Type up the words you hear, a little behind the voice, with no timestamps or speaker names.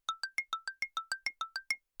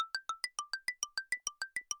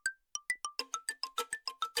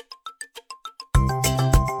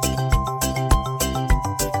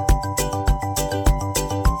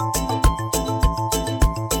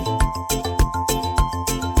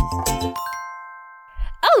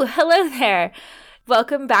Hello there.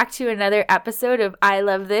 Welcome back to another episode of I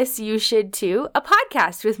Love This, You Should Too, a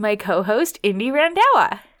podcast with my co-host, Indy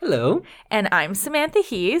Randawa. Hello. And I'm Samantha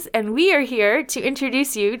Hees, and we are here to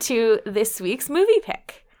introduce you to this week's movie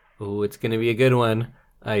pick. Oh, it's going to be a good one,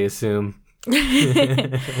 I assume.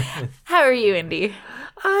 How are you, Indy?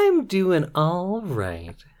 I'm doing all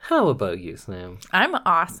right. How about you, Sam? I'm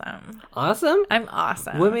awesome. Awesome? I'm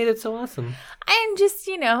awesome. What made it so awesome? I'm just,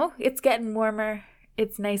 it's getting warmer.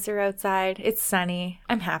 It's nicer outside. It's sunny.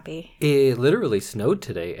 I'm happy. It literally snowed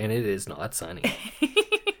today, and it is not sunny.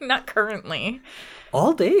 Not currently.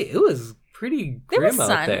 All day, it was pretty grim out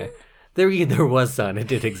sun. there. There was sun. It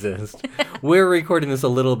did exist. We're recording this a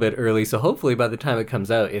little bit early, so hopefully by the time it comes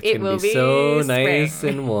out, it's going to be so nice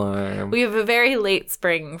and warm. We have a very late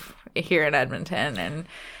spring here in Edmonton, and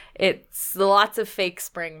it's lots of fake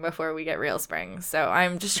spring before we get real spring. So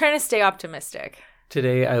I'm just trying to stay optimistic.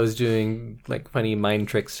 Today I was doing funny mind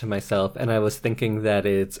tricks to myself, and I was thinking that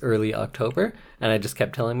it's early October, and I just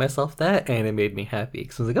kept telling myself that, and it made me happy.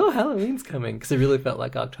 Because I was like, oh, Halloween's coming, because it really felt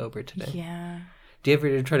like October today. Yeah. Do you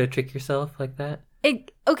ever try to trick yourself like that?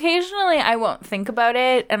 Occasionally I won't think about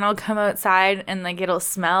it, and I'll come outside and it'll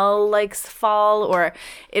smell like fall, or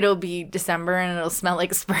it'll be December and it'll smell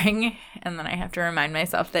like spring, and then I have to remind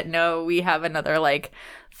myself that no, we have another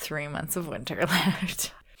 3 months of winter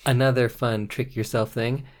left. Another fun trick yourself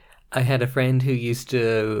thing. I had a friend who used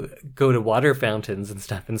to go to water fountains and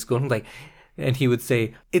stuff in school, and he would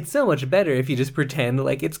say, it's so much better if you just pretend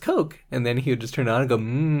like it's Coke. And then he would just turn it on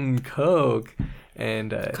and go, Coke.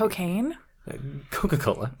 And Cocaine?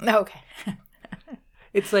 Coca-Cola. Okay.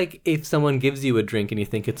 It's like if someone gives you a drink and you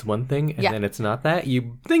think it's one thing and then it's not that,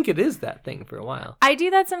 you think it is that thing for a while. I do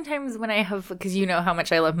that sometimes when I have, because you know how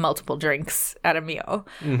much I love multiple drinks at a meal.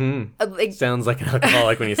 Mm-hmm. Sounds like an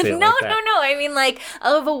alcoholic when you say it No. like that. No. I mean,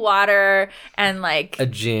 I'll have a water and a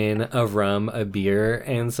gin, a rum, a beer,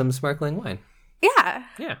 and some sparkling wine. Yeah.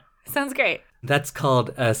 Yeah. Sounds great. That's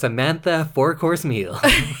called a Samantha 4-course meal.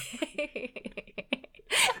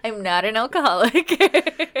 I'm not an alcoholic.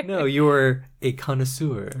 No, you're a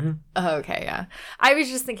connoisseur. Okay, yeah. I was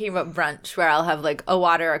just thinking about brunch where I'll have a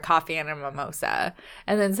water, a coffee, and a mimosa.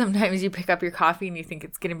 And then sometimes you pick up your coffee and you think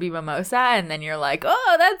it's going to be mimosa. And then you're like,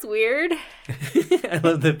 oh, that's weird. I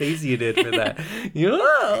love the face you did for that.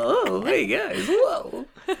 Oh, hey guys, whoa.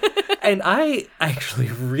 And I actually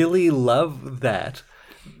really love that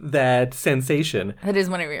sensation. That is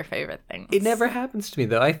one of your favorite things. It never happens to me,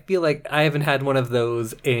 though. I feel like I haven't had one of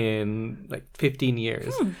those in 15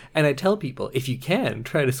 years. And I tell people, if you can,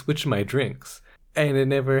 try to switch my drinks. And it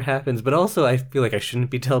never happens. But also, I feel like I shouldn't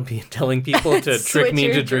be telling people to trick me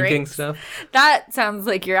into drinking stuff. That sounds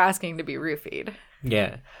like you're asking to be roofied.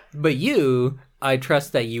 Yeah. But I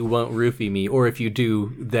trust that you won't roofie me, or if you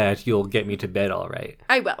do that, you'll get me to bed all right.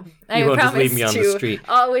 I will. You won't just leave me on the street.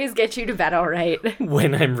 Always get you to bed all right.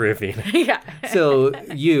 When I'm roofing. Yeah. So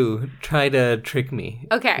you try to trick me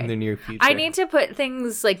in the near future. I need to put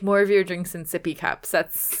things more of your drinks in sippy cups.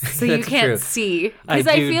 That's so you That's can't true. see. I Because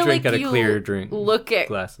I do feel drink like out of you clear drink look at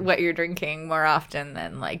glasses. what you're drinking more often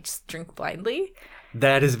than just drink blindly.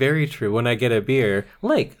 That is very true. When I get a beer,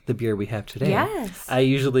 like the beer we have today, Yes. I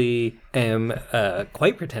usually am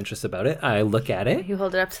quite pretentious about it. I look at it, You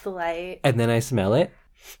hold it up to the light. and then I smell it,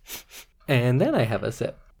 and then I have a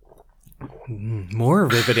sip. More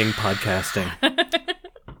riveting podcasting.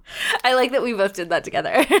 I like that we both did that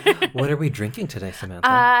together. What are we drinking today,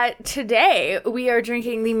 Samantha? Today, we are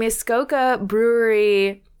drinking the Muskoka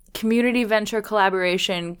Brewery Community Venture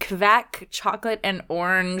Collaboration Kvak Chocolate and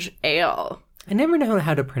Orange Ale. I never know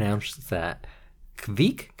how to pronounce that.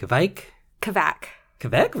 Kvik? Kvike? Kvak.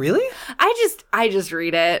 Kvek? Really? I just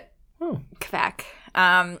read it. Oh. Kvak.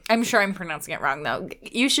 I'm sure I'm pronouncing it wrong, though.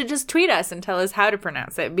 You should just tweet us and tell us how to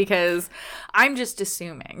pronounce it, because I'm just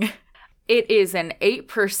assuming. It is an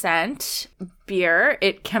 8% beer.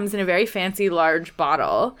 It comes in a very fancy, large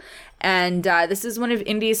bottle. And this is one of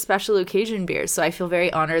Indy's special occasion beers, so I feel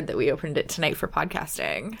very honored that we opened it tonight for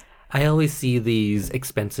podcasting. I always see these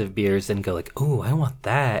expensive beers and go oh, I want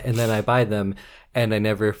that. And then I buy them and I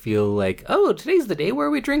never feel oh, today's the day where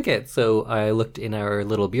we drink it. So I looked in our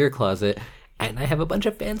little beer closet and I have a bunch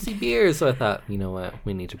of fancy beers. So I thought, you know what?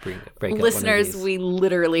 We need to break out one of Listeners, these. we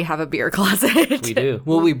literally have a beer closet. We do.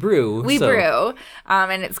 Well, we brew. We brew.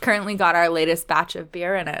 And it's currently got our latest batch of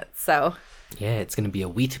beer in it. So yeah, it's going to be a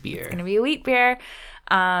wheat beer. It's going to be a wheat beer.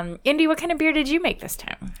 Indy, what kind of beer did you make this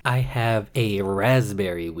time? I have a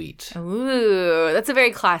raspberry wheat. Ooh, that's a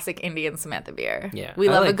very classic Indy and Samantha beer. Yeah, We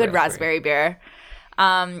I love a like good raspberry beer.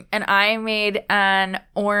 And I made an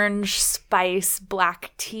orange spice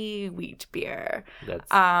black tea wheat beer.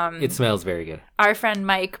 It smells very good. Our friend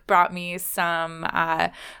Mike brought me some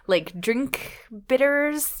like drink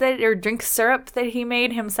bitters or drink syrup that he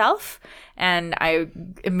made himself. And I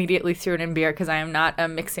immediately threw it in beer because I am not a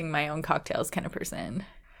mixing my own cocktails kind of person.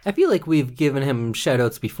 I feel like we've given him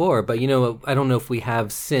shout-outs before, but I don't know if we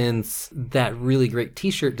have since that really great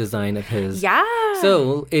t-shirt design of his. Yeah.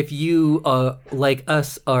 So if you, like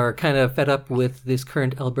us, are kind of fed up with this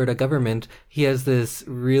current Alberta government, he has this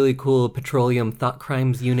really cool Petroleum Thought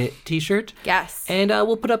Crimes Unit t-shirt. Yes. And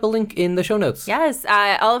we'll put up a link in the show notes. Yes.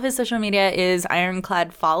 All of his social media is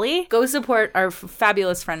Ironclad Folly. Go support our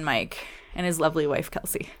fabulous friend Mike and his lovely wife,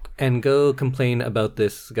 Kelsey. And go complain about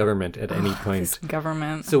this government at any point. This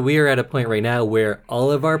government. So we are at a point right now where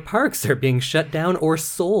all of our parks are being shut down or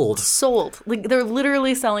sold. Like, they're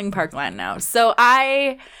literally selling parkland now. So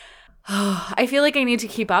I feel like I need to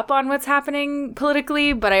keep up on what's happening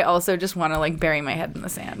politically, but I also just want to like bury my head in the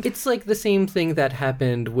sand. It's like the same thing that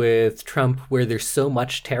happened with Trump, where there's so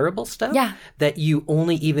much terrible stuff that you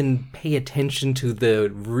only even pay attention to the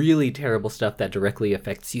really terrible stuff that directly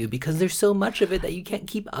affects you because there's so much of it that you can't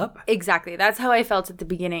keep up. Exactly. That's how I felt at the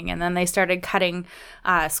beginning. And then they started cutting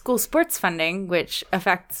school sports funding, which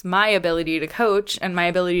affects my ability to coach and my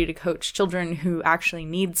ability to coach children who actually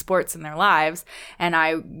need sports in their lives. And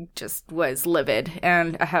I just was livid,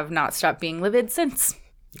 and I have not stopped being livid since.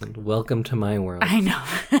 Welcome to my world. I know.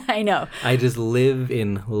 I know. I just live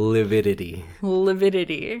in lividity.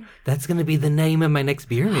 Lividity. That's going to be the name of my next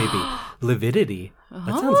beer, maybe. Lividity.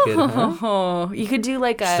 That sounds good, huh? Oh, you could do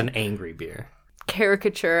like just an angry beer.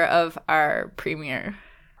 Caricature of our premier.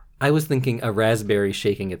 I was thinking a raspberry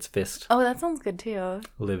shaking its fist. Oh, that sounds good too.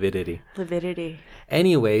 Lividity.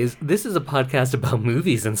 Anyways, this is a podcast about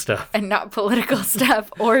movies and stuff. And not political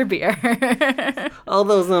stuff or beer.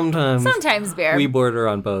 Although sometimes beer. We border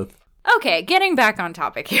on both. Okay, getting back on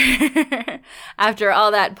topic here. After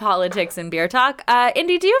all that politics and beer talk,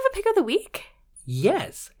 Indy, do you have a pick of the week?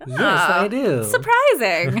 Yes. Yes, I do.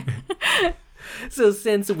 Surprising. So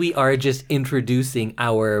since we are just introducing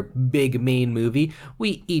our big main movie,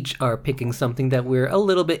 we each are picking something that we're a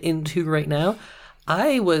little bit into right now.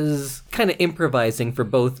 I was kind of improvising for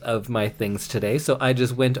both of my things today, so I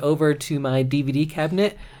just went over to my DVD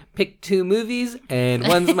cabinet, picked 2 movies, and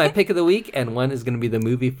one's my pick of the week, and one is going to be the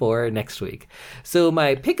movie for next week. So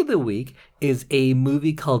my pick of the week is a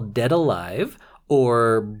movie called Dead Alive,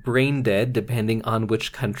 or Brain Dead, depending on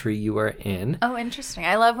which country you are in. Oh, interesting.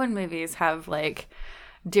 I love when movies have, like,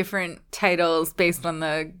 different titles based on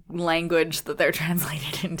the language that they're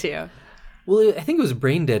translated into. Well, I think it was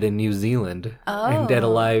Brain Dead in New Zealand and Dead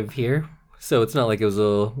Alive here. So it's not like it was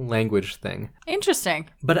a language thing. Interesting.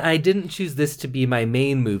 But I didn't choose this to be my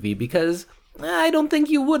main movie because I don't think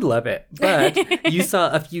you would love it. But you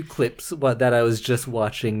saw a few clips that I was just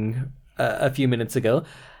watching a few minutes ago.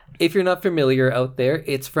 If you're not familiar out there,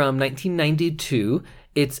 it's from 1992.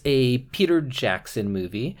 It's a Peter Jackson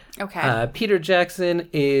movie. Okay. Peter Jackson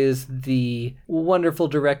is the wonderful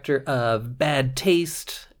director of Bad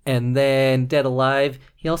Taste and then Dead Alive.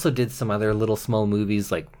 He also did some other little small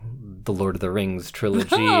movies like the Lord of the Rings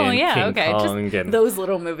trilogy and King Kong. Just and those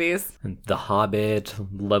little movies. And The Hobbit,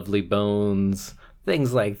 Lovely Bones,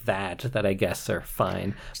 things like that I guess are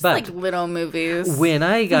fine. Just but like little movies. When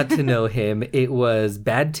I got to know him, it was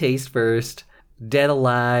Bad Taste first, Dead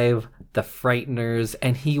Alive, The Frighteners,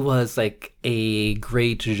 and he was like a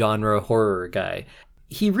great genre horror guy.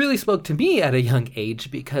 He really spoke to me at a young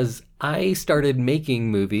age because I started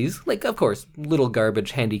making movies, like, of course, little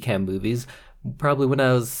garbage handycam movies, probably when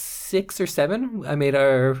I was 6 or 7.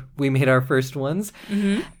 We made our first ones,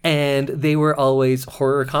 and they were always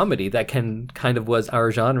horror comedy. That kind of was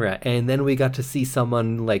our genre. And then we got to see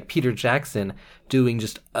someone like Peter Jackson doing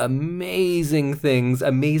just amazing things,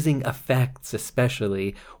 amazing effects,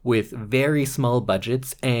 especially with very small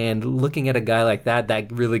budgets. And looking at a guy like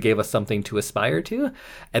that really gave us something to aspire to.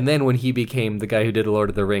 And then when he became the guy who did Lord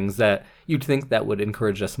of the Rings, that you'd think that would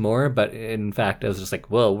encourage us more. But in fact, I was just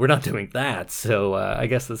like, well, we're not doing that. So I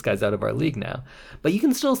guess this guy's out of our league now. But you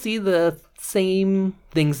can still see the same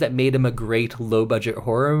things that made him a great low-budget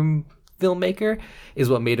horror filmmaker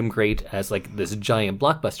is what made him great as like this giant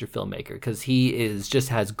blockbuster filmmaker, because he just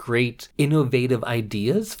has great innovative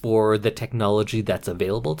ideas for the technology that's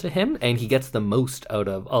available to him, and he gets the most out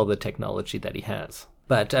of all the technology that he has.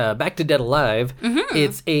 But back to Dead Alive,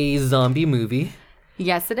 It's a zombie movie.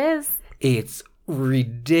 Yes, it is. It's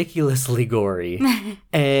ridiculously gory.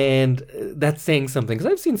 And that's saying something,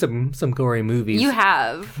 because I've seen some gory movies. You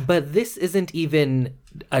have. But this isn't even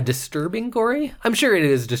a disturbing gory. I'm sure it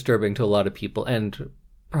is disturbing to a lot of people, and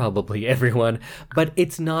probably everyone, but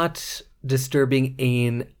it's not disturbing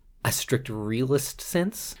in a strict realist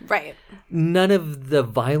sense. Right. None of the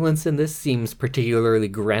violence in this seems particularly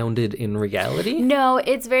grounded in reality. No,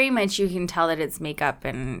 it's very much, you can tell that it's makeup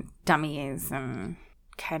and dummies and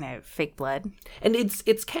kind of fake blood. And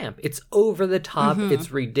it's camp. It's over the top,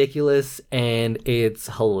 it's ridiculous, and it's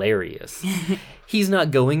hilarious. He's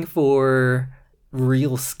not going for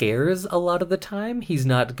real scares a lot of the time. He's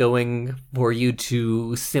not going for you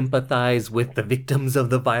to sympathize with the victims of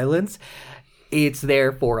the violence. It's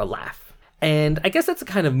there for a laugh. And I guess that's a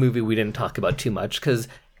kind of movie we didn't talk about too much, because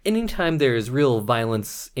anytime there's real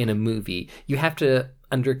violence in a movie, you have to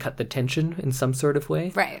undercut the tension in some sort of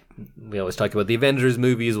way. Right. We always talk about the Avengers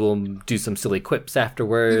movies. We'll do some silly quips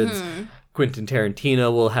afterwards. Quentin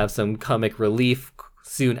Tarantino will have some comic relief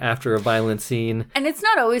soon after a violent scene. And it's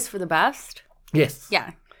not always for the best. Yes.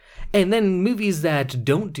 Yeah. And then movies that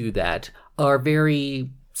don't do that are very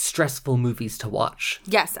stressful movies to watch.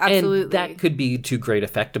 Yes, absolutely. And that could be to great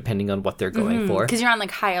effect depending on what they're going for. Because you're on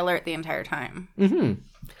like high alert the entire time.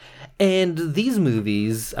 And these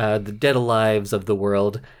movies, the Dead Alives of the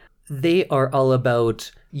world, they are all about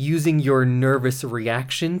using your nervous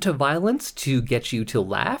reaction to violence to get you to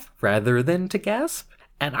laugh rather than to gasp.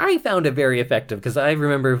 And I found it very effective, because I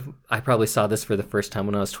remember I probably saw this for the first time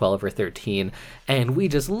when I was 12 or 13, and we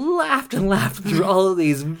just laughed and laughed through all of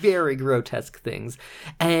these very grotesque things.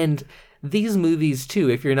 And these movies, too,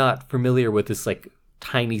 if you're not familiar with this like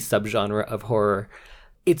tiny subgenre of horror,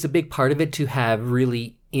 it's a big part of it to have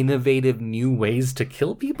really innovative new ways to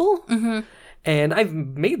kill people. And I've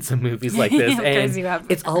made some movies like this, and you have.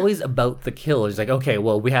 it's always about the kill. It's like, okay,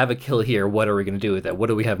 well, we have a kill here. What are we going to do with it? What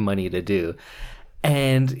do we have money to do?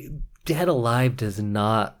 And Dead Alive does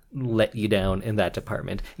not let you down in that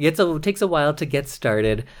department. It takes a while to get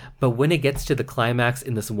started, but when it gets to the climax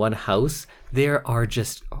in this one house, there are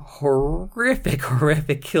just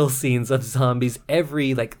horrific kill scenes of zombies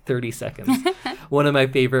every like 30 seconds. One of my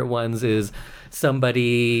favorite ones is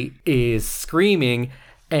somebody is screaming,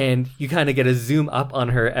 and you kind of get a zoom up on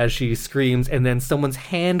her as she screams, and then someone's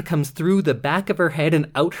hand comes through the back of her head and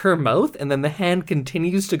out her mouth, and then the hand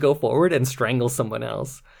continues to go forward and strangle someone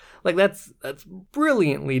else. Like, that's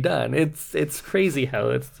brilliantly done. It's crazy how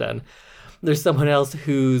it's done. There's someone else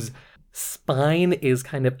whose spine is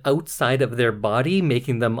kind of outside of their body,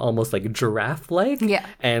 making them almost like giraffe-like. Yeah.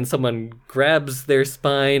 And someone grabs their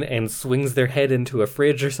spine and swings their head into a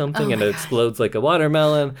fridge or something, and it explodes like a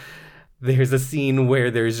watermelon. There's a scene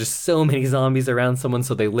where there's just so many zombies around someone,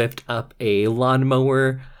 so they lift up a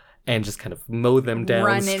lawnmower and just kind of mow them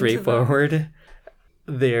down straight forward.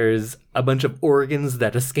 There's a bunch of organs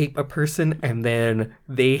that escape a person, and then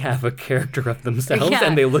they have a character of themselves,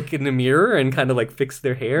 and they look in the mirror and kind of like fix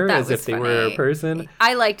their hair as if they were a person.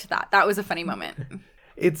 I liked that. That was a funny moment.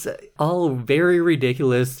 It's all very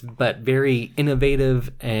ridiculous, but very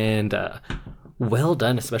innovative and well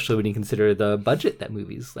done, especially when you consider the budget that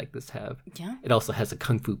movies like this have. Yeah. It also has a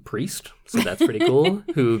kung fu priest, so that's pretty cool,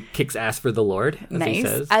 who kicks ass for the Lord, as he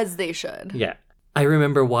says. As they should. Yeah. I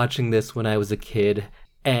remember watching this when I was a kid,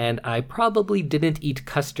 and I probably didn't eat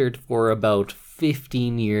custard for about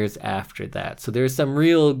 15 years after that. So there's some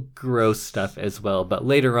real gross stuff as well, but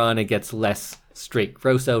later on it gets less straight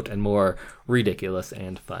gross out and more ridiculous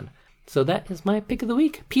and fun. So that is my pick of the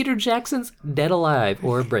week. Peter Jackson's Dead Alive,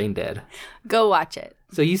 or Brain Dead. Go watch it.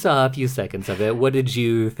 So you saw a few seconds of it. What did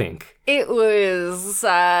you think? It was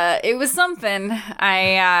something.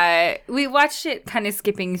 We watched it kind of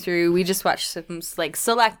skipping through. We just watched some like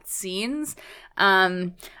select scenes.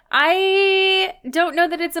 I don't know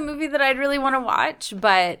that it's a movie that I'd really want to watch,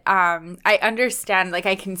 but I understand, like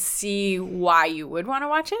I can see why you would want to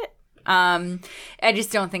watch it. I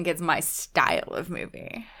just don't think it's my style of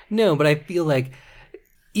movie. No, but I feel like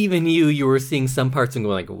even you were seeing some parts and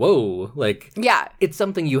going like, whoa, like, yeah, it's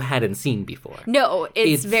something you hadn't seen before. No,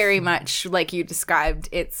 it's very much like you described.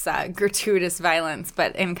 It's gratuitous violence,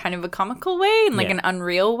 but in kind of a comical way, in like an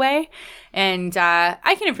unreal way. And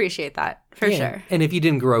I can appreciate that for sure. And if you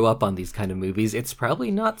didn't grow up on these kind of movies, it's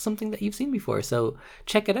probably not something that you've seen before. So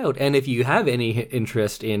check it out. And if you have any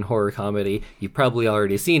interest in horror comedy, you've probably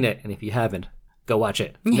already seen it. And if you haven't, go watch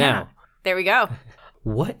it now. There we go.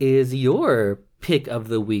 What is your pick of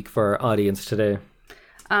the week for our audience today?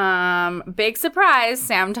 Big surprise.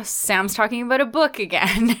 Sam's talking about a book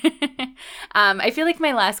again. I feel like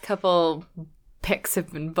my last couple picks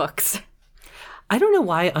have been books. I don't know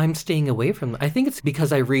why I'm staying away from them. I think it's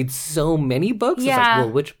because I read so many books. Yeah. It's like,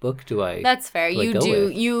 well, which book do I That's fair. do I You go do,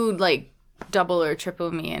 with? you like double or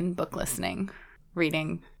triple me in book listening,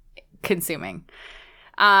 reading, consuming.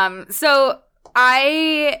 So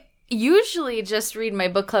I usually just read my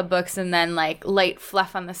book club books and then like light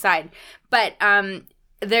fluff on the side. But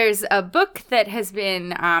there's a book that has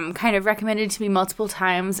been kind of recommended to me multiple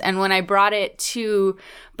times, and when I brought it to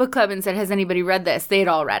book club and said, "Has anybody read this?" They'd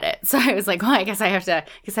all read it. So I was like, "Well, I guess I have to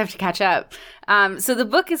catch up." So the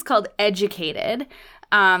book is called Educated.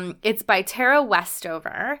 It's by Tara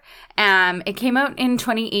Westover. It came out in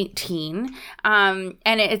 2018. And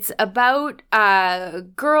it's about a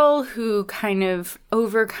girl who kind of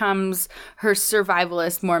overcomes her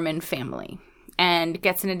survivalist Mormon family and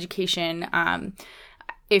gets an education.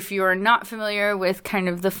 If you're not familiar with kind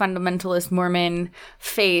of the fundamentalist Mormon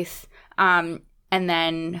faith, and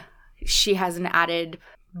then she has an added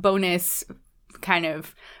bonus kind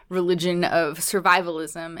of religion of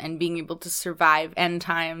survivalism and being able to survive end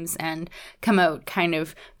times and come out kind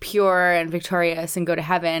of pure and victorious and go to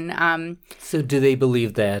heaven. So do they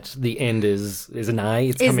believe that the end is nigh?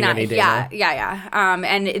 It's coming any day now? Yeah.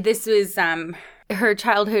 And this was, her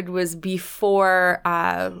childhood was before,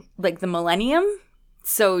 like the millennium.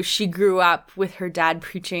 So she grew up with her dad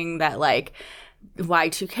preaching that like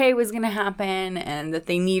Y2K was going to happen and that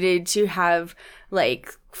they needed to have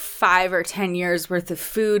like 5 or 10 years worth of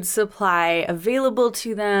food supply available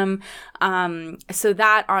to them. So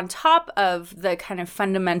that on top of the kind of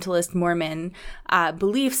fundamentalist Mormon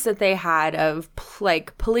beliefs that they had of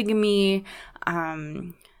like polygamy,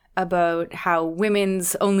 about how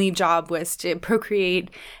women's only job was to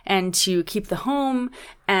procreate and to keep the home.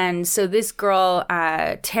 And so this girl,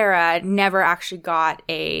 Tara, never actually got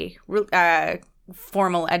a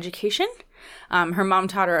formal education. Her mom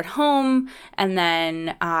taught her at home. And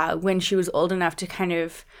then when she was old enough to kind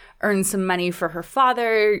of earn some money for her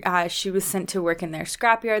father, she was sent to work in their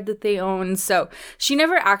scrapyard that they owned. So she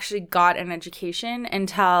never actually got an education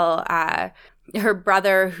until her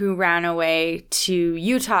brother, who ran away to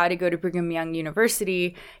Utah to go to Brigham Young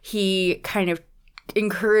University, he kind of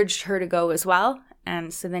encouraged her to go as well.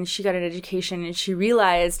 And so then she got an education and she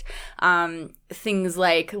realized things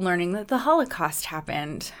like learning that the Holocaust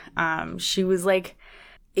happened. She was like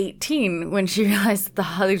 18 when she realized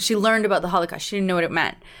that she learned about the Holocaust. She didn't know what it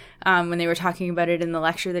meant when they were talking about it in the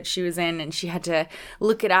lecture that she was in, and she had to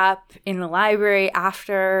look it up in the library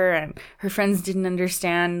after, and her friends didn't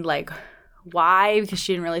understand like why, because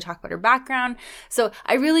she didn't really talk about her background. So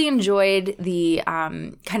I really enjoyed the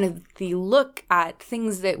kind of the look at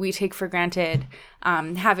things that we take for granted,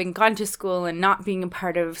 having gone to school and not being a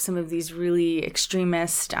part of some of these really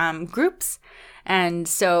extremist groups. And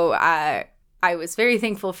so I was very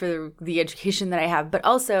thankful for the education that I have, but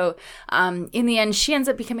also in the end, she ends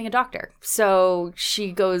up becoming a doctor. So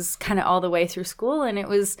she goes kind of all the way through school, and it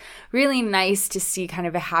was really nice to see kind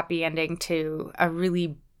of a happy ending to a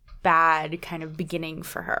really bad kind of beginning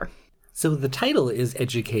for her. So the title is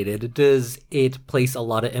Educated. Does it place a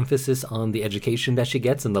lot of emphasis on the education that she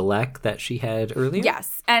gets and the lack that she had earlier?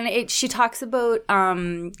 Yes. And she talks about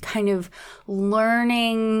kind of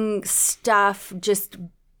learning stuff just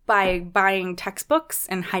by buying textbooks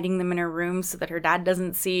and hiding them in her room so that her dad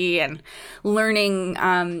doesn't see, and learning,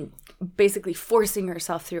 basically forcing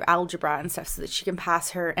herself through algebra and stuff so that she can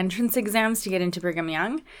pass her entrance exams to get into Brigham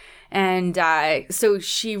Young. And so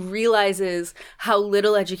she realizes how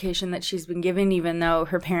little education that she's been given, even though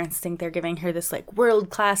her parents think they're giving her this like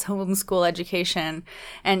world-class homeschool education.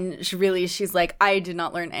 And she's like, I did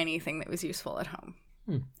not learn anything that was useful at home.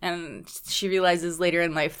 And she realizes later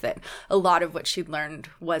in life that a lot of what she'd learned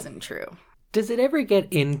wasn't true. Does it ever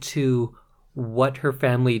get into what her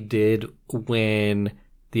family did when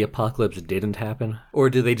the apocalypse didn't happen? Or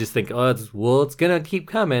do they just think, it's gonna keep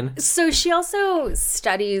coming? So she also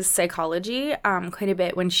studies psychology quite a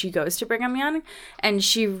bit when she goes to Brigham Young, and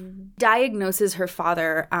she diagnoses her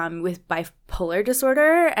father with bipolar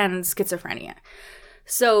disorder and schizophrenia.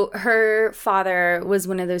 So her father was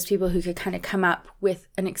one of those people who could kind of come up with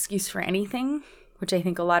an excuse for anything, which I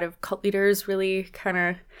think a lot of cult leaders really kind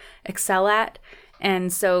of excel at.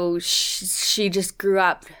 And so she just grew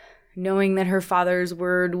up knowing that her father's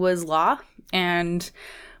word was law and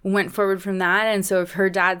went forward from that. And so if her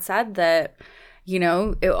dad said that,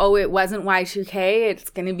 it wasn't Y2K, it's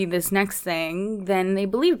going to be this next thing, then they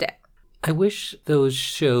believed it. I wish those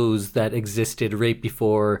shows that existed right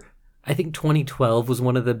before, I think 2012 was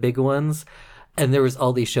one of the big ones. And there was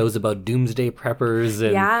all these shows about doomsday preppers.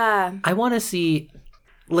 And yeah. I want to see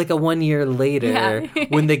like a 1 year later Yeah.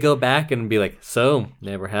 when they go back and be like, so,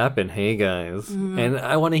 never happened. Hey, guys. And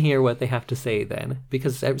I want to hear what they have to say then.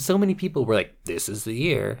 Because so many people were like, this is the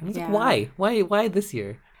year. And I was Yeah. like, why? Why this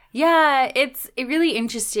year? Yeah, it's really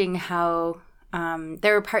interesting how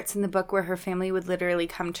there were parts in the book where her family would literally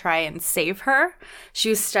come try and save her. She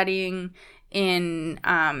was studying in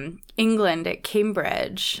England at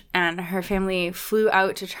Cambridge, and her family flew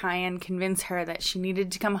out to try and convince her that she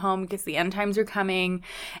needed to come home because the end times were coming,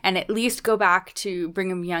 and at least go back to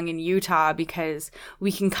Brigham Young in Utah because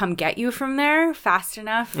we can come get you from there fast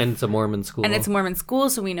enough. And it's a Mormon school. And it's a Mormon school,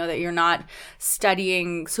 so we know that you're not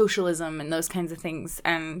studying socialism and those kinds of things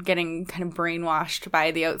and getting kind of brainwashed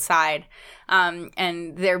by the outside.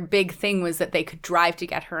 And their big thing was that they could drive to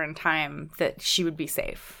get her in time, that she would be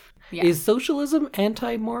safe. Yeah. Is socialism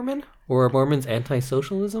anti-Mormon? Or are Mormons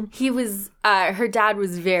anti-socialism? He was, her dad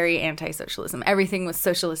was very anti-socialism. Everything was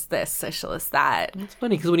socialist this, socialist that. It's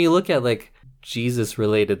funny because when you look at like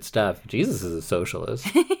Jesus-related stuff, Jesus is a socialist.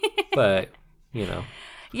 But, you know.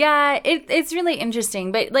 Yeah, it's really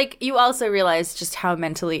interesting. But, like, you also realize just how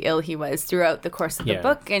mentally ill he was throughout the course of the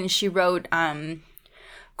book. And she wrote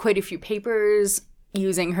quite a few papers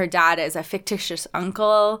using her dad as a fictitious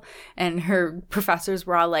uncle, and her professors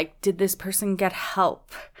were all like, did this person get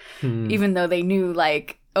help? Even though they knew,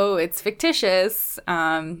 like, oh, it's fictitious.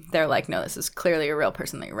 They're like, no, this is clearly a real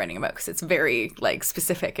person that you're writing about because it's very, like,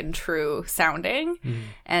 specific and true sounding.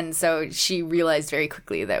 And so she realized very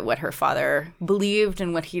quickly that what her father believed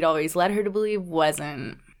and what he'd always led her to believe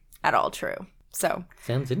wasn't at all true. So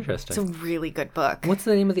Sounds interesting. it's a really good book. What's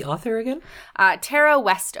the name of the author again? Tara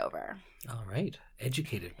Westover. All right.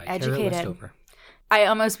 Educated by Educated. Tara Westover. I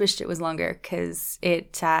almost wished it was longer because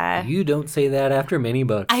it... You don't say that after many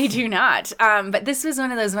books. I do not. But this was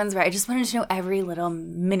one of those ones where I just wanted to know every little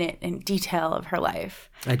minute and detail of her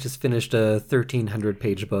life. I just finished a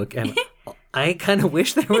 1,300-page book, and I kind of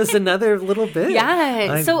wish there was another little bit.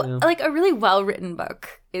 Yeah. So, like, a really well-written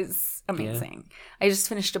book is amazing. Yeah. I just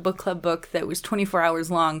finished a book club book that was 24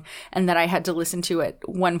 hours long and that I had to listen to at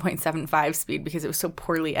 1.75 speed because it was so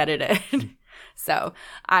poorly edited. So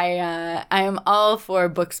I am all for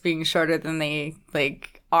books being shorter than they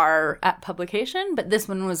like are at publication, but this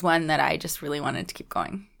one was one that I just really wanted to keep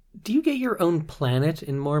going. Do you get your own planet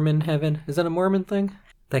in Mormon heaven? Is that a Mormon thing?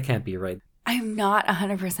 That can't be right. I'm not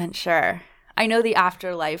 100% sure. I know the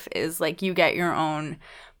afterlife is like you get your own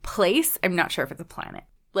place. I'm not sure if it's a planet.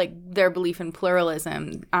 Like their belief in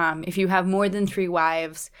pluralism. If you have more than 3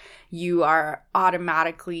 wives, you are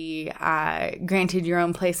automatically granted your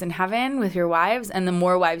own place in heaven with your wives. And the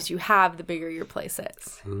more wives you have, the bigger your place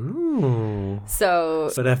is. Ooh. So,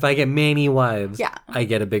 But if I get many wives, yeah. I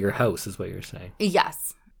get a bigger house, is what you're saying.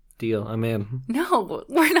 Yes. Deal. I'm in. No,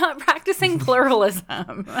 we're not practicing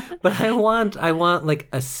pluralism. But I want like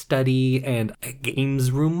a study and a games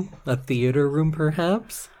room, a theater room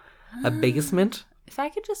perhaps, a basement. If I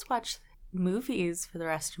could just watch movies for the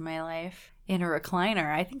rest of my life in a recliner,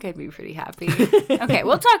 I think I'd be pretty happy. Okay,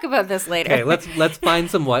 we'll talk about this later. Okay, let's find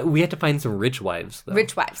some we have to find some rich wives though.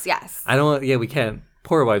 Rich wives, yes. We can't.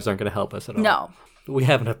 Poor wives aren't going to help us at all. No. We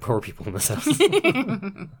have enough poor people in this house.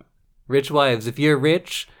 Rich wives, if you're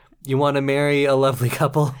rich, you want to marry a lovely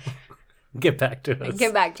couple, get back to us.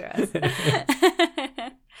 Get back to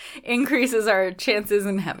us. Increases our chances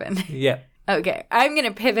in heaven. Yeah. Okay, I'm going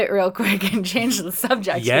to pivot real quick and change the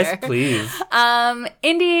subject Yes, here. please.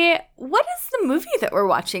 Indy, what is the movie that we're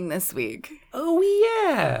watching this week? Oh,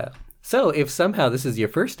 yeah. So, if somehow this is your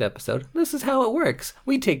first episode, this is how it works.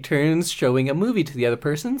 We take turns showing a movie to the other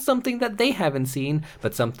person, something that they haven't seen,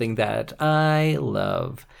 but something that I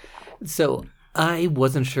love. So, I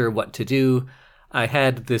wasn't sure what to do. I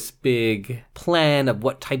had this big plan of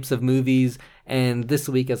what types of movies, and this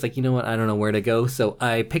week I was like, you know what, I don't know where to go, so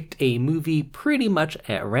I picked a movie pretty much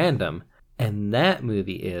at random, and that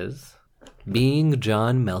movie is Being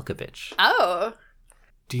John Malkovich. Oh.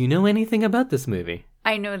 Do you know anything about this movie?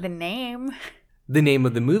 I know the name. The name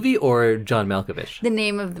of the movie or John Malkovich? The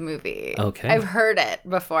name of the movie. Okay. I've heard it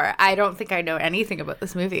before. I don't think I know anything about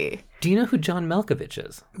this movie. Do you know who John Malkovich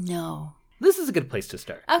is? No. This is a good place to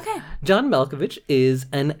start. Okay. John Malkovich is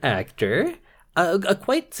an actor, a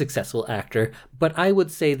quite successful actor, but I would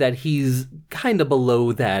say that he's kind of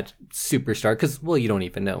below that superstar because, well, you don't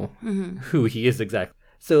even know who he is exactly.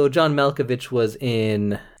 So John Malkovich was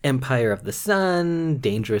in Empire of the Sun,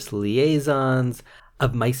 Dangerous Liaisons,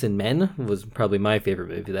 Of Mice and Men was probably my favorite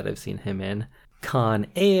movie that I've seen him in, Con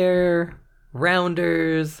Air,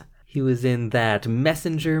 Rounders. He was in that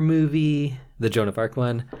Messenger movie, the Joan of Arc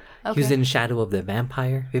one. Okay. He was in Shadow of the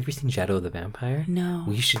Vampire. Have you ever seen Shadow of the Vampire? No.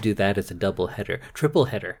 We should do that as a double header, triple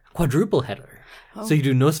header, quadruple header. So you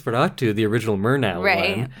do Nosferatu, the original Murnau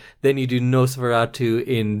Right. one. Then you do Nosferatu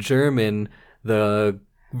in German, the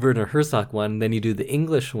Werner Herzog one. Then you do the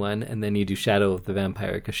English one, and then you do Shadow of the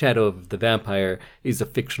Vampire. Because Shadow of the Vampire is a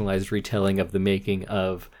fictionalized retelling of the making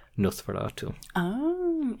of Nosferatu.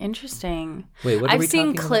 Oh, interesting. Wait, what are we I've seen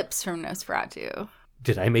talking about? clips from Nosferatu.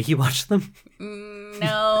 Did I make you watch them?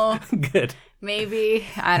 No, Good. maybe.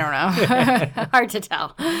 I don't know. Hard to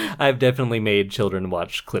tell. I've definitely made children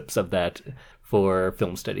watch clips of that for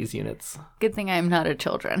film studies units. Good thing I'm not a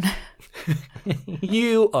children.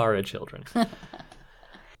 You are a children.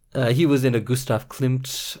 He was in a Gustav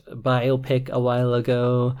Klimt biopic a while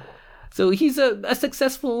ago. So he's a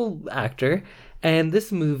successful actor. And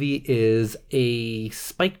this movie is a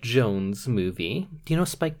Spike Jonze movie. Do you know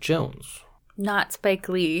Spike Jonze? Not Spike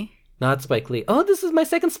Lee. Not Spike Lee. Oh, this is my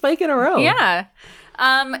second Spike in a row. Yeah.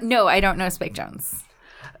 No, I don't know Spike Jonze.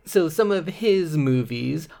 So some of his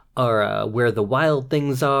movies are Where the Wild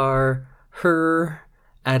Things Are, Her,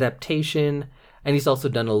 Adaptation, and he's also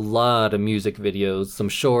done a lot of music videos, some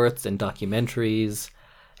shorts and documentaries.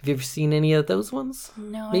 Have you ever seen any of those ones?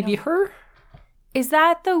 No, I Maybe Her? Is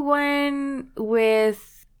that the one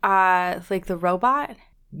with like the robot?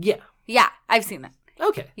 Yeah. Yeah, I've seen that.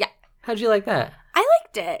 Okay. Yeah. How'd you like that? I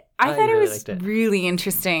liked it. I thought it really was liked it. really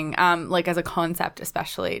interesting, like as a concept,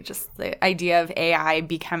 especially just the idea of AI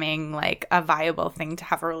becoming like a viable thing to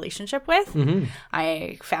have a relationship with. Mm-hmm.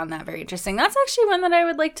 I found that very interesting. That's actually one that I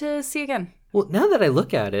would like to see again. Well, now that I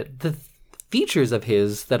look at it, the features of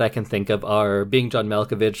his that I can think of are Being John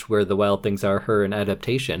Malkovich, Where the Wild Things Are, Her, and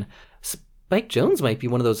Adaptation. Spike Jonze might be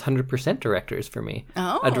one of those 100% directors for me.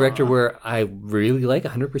 Oh. A director where I really like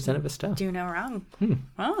 100% of his stuff. Do no wrong.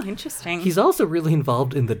 Oh, interesting. He's also really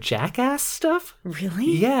involved in the Jackass stuff.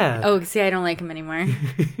 Really? Yeah. Oh, see, I don't like him anymore.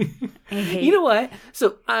 I hate. You know what?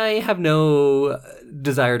 So I have no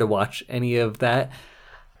desire to watch any of that.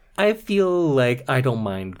 I feel like I don't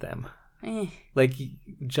mind them. Like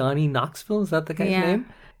Johnny Knoxville, is that the guy's Yeah. name?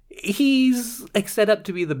 He's like set up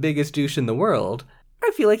to be the biggest douche in the world.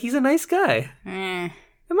 I feel like he's a nice guy. Am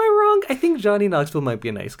I wrong? I think Johnny Knoxville might be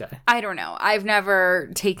a nice guy. I don't know. I've never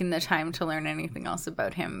taken the time to learn anything else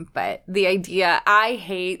about him, but the idea, I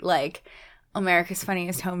hate like America's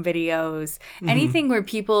Funniest Home Videos, anything where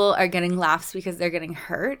people are getting laughs because they're getting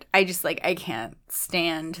hurt. I just like, I can't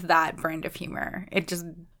stand that brand of humor. It just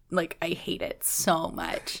like, I hate it so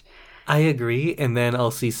much. I agree, and then I'll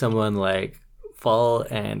see someone like fall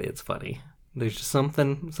and it's funny. There's just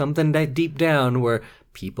something that deep down where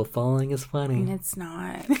people falling is funny. It's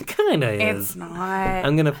not. It kind of is. It's not.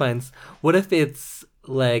 I'm gonna find. What if it's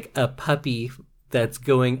like a puppy that's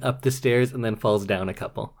going up the stairs and then falls down a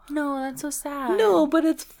couple? No, that's so sad. No, but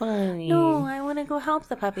it's funny. No, I want to go help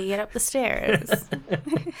the puppy get up the stairs.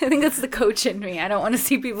 I think that's the coach in me. I don't want to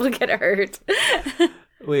see people get hurt.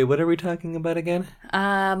 Wait, what are we talking about again?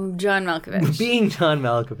 John Malkovich. Being John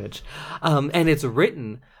Malkovich. And it's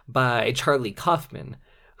written by Charlie Kaufman,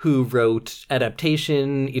 who wrote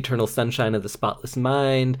Adaptation, Eternal Sunshine of the Spotless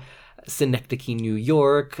Mind, Synecdoche, New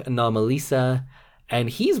York, Anomalisa. And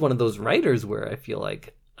he's one of those writers where I feel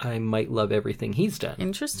like I might love everything he's done.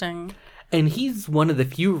 Interesting. And he's one of the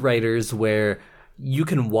few writers where you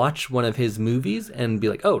can watch one of his movies and be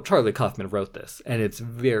like, oh, Charlie Kaufman wrote this. And it's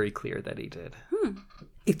very clear that he did.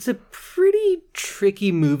 It's a pretty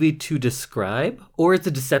tricky movie to describe, or it's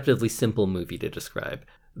a deceptively simple movie to describe.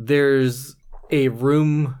 There's a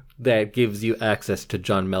room that gives you access to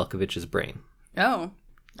John Malkovich's brain. Oh,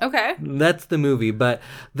 okay. That's the movie, but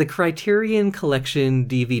the Criterion Collection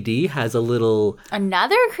DVD has a little...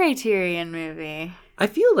 Another Criterion movie. I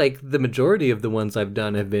feel like the majority of the ones I've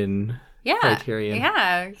done have been Yeah. Criterion.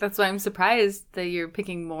 Yeah. That's why I'm surprised that you're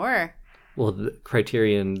picking more. Well, the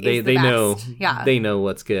Criterion, they the know. best. Yeah. They know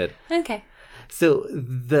what's good. Okay. So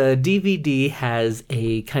the DVD has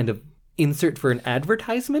a kind of insert for an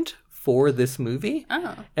advertisement for this movie.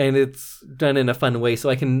 Oh. And it's done in a fun way. So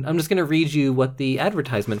I'm just going to read you what the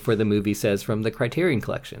advertisement for the movie says from the Criterion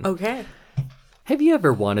Collection. Okay. Have you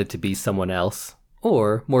ever wanted to be someone else?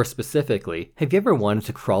 Or, more specifically, have you ever wanted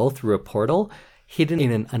to crawl through a portal hidden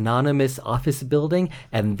in an anonymous office building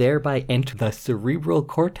and thereby enter the cerebral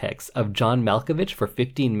cortex of John Malkovich for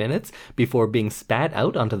 15 minutes before being spat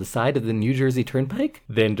out onto the side of the New Jersey Turnpike?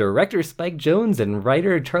 Then director Spike Jonze and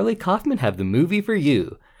writer Charlie Kaufman have the movie for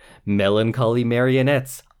you. Melancholy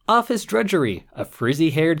marionettes, office drudgery, a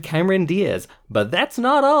frizzy-haired Cameron Diaz, but that's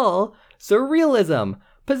not all. Surrealism,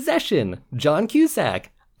 possession, John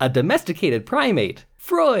Cusack, A Domesticated Primate,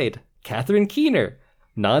 Freud, Catherine Keener,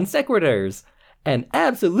 Non Sequiturs, and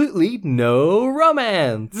absolutely no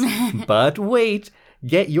romance. But wait,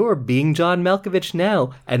 get your Being John Malkovich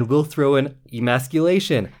now, and we'll throw in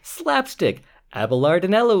emasculation, slapstick, Abelard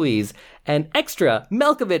and Eloise, and extra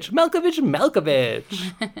Malkovich.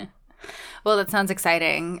 Well, that sounds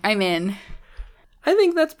exciting. I'm in. I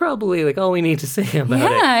think that's probably like all we need to say about it.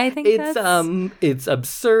 Yeah, I think it's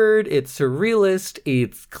absurd, it's surrealist,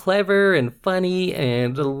 it's clever and funny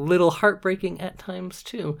and a little heartbreaking at times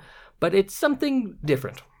too. But it's something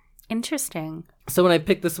different. Interesting. So when I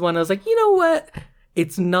picked this one, I was like, you know what?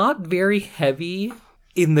 It's not very heavy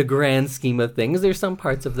in the grand scheme of things. There's some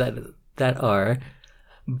parts of that are,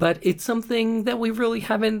 but it's something that we really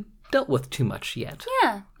haven't dealt with too much yet.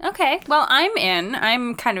 Yeah. Okay. Well, I'm in.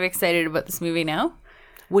 I'm kind of excited about this movie now.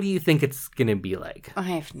 What do you think it's going to be like? I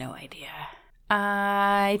have no idea.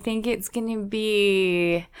 I think it's going to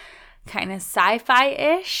be kind of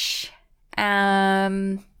sci-fi-ish.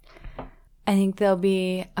 I think there'll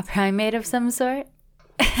be a primate of some sort.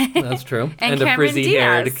 That's true. and a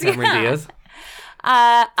frizzy-haired Cameron Diaz.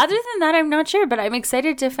 Other than that, I'm not sure, but I'm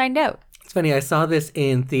excited to find out. It's funny, I saw this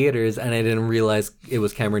in theaters and I didn't realize it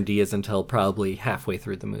was Cameron Diaz until probably halfway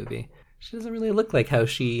through the movie. She doesn't really look like how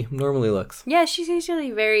she normally looks. Yeah, she's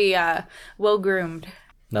usually very well-groomed.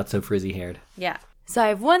 Not so frizzy-haired. Yeah. So I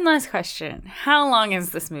have one last question. How long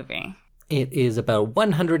is this movie? It is about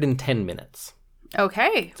 110 minutes.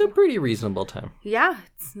 Okay. It's a pretty reasonable time. Yeah,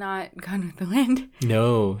 it's not Gone with the Wind.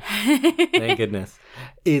 No. Thank goodness.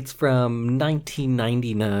 It's from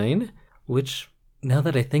 1999, which, now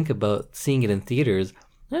that I think about seeing it in theaters,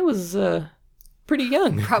 I was pretty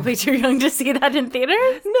young. Probably too young to see that in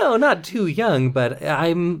theaters? No, not too young, but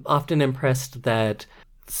I'm often impressed that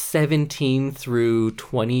 17 through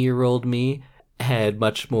 20-year-old me had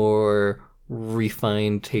much more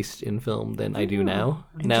refined taste in film than I do now.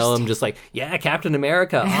 Now I'm just like, yeah, Captain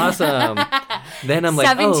America, awesome. Then I'm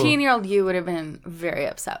like, 17-year-old you would have been very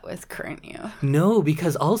upset with current you. No,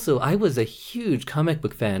 because also I was a huge comic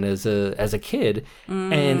book fan as a kid.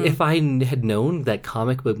 And if I had known that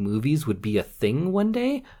comic book movies would be a thing one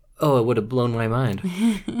day, it would have blown my mind.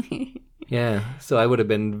 Yeah, so I would have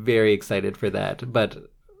been very excited for that. But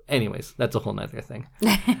anyways, that's a whole nother thing.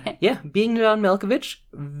 Yeah, Being John Malkovich,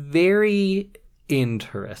 very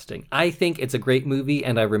interesting. I think it's a great movie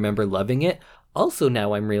and I remember loving it. Also,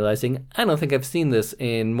 now I'm realizing I don't think I've seen this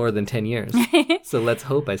in more than 10 years. So let's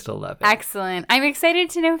hope I still love it. Excellent. I'm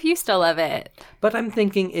excited to know if you still love it. But I'm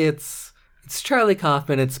thinking it's Charlie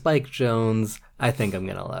Kaufman, it's Spike Jonze. I think I'm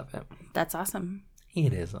going to love it. That's awesome.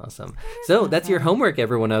 It is awesome. So that's your homework,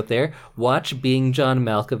 everyone out there. Watch Being John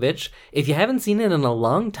Malkovich. If you haven't seen it in a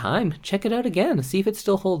long time, check it out again. See if it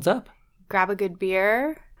still holds up. Grab a good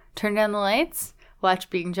beer, turn down the lights, watch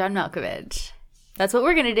Being John Malkovich. That's what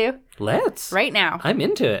we're going to do. Let's. Right now. I'm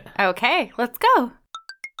into it. Okay, let's go.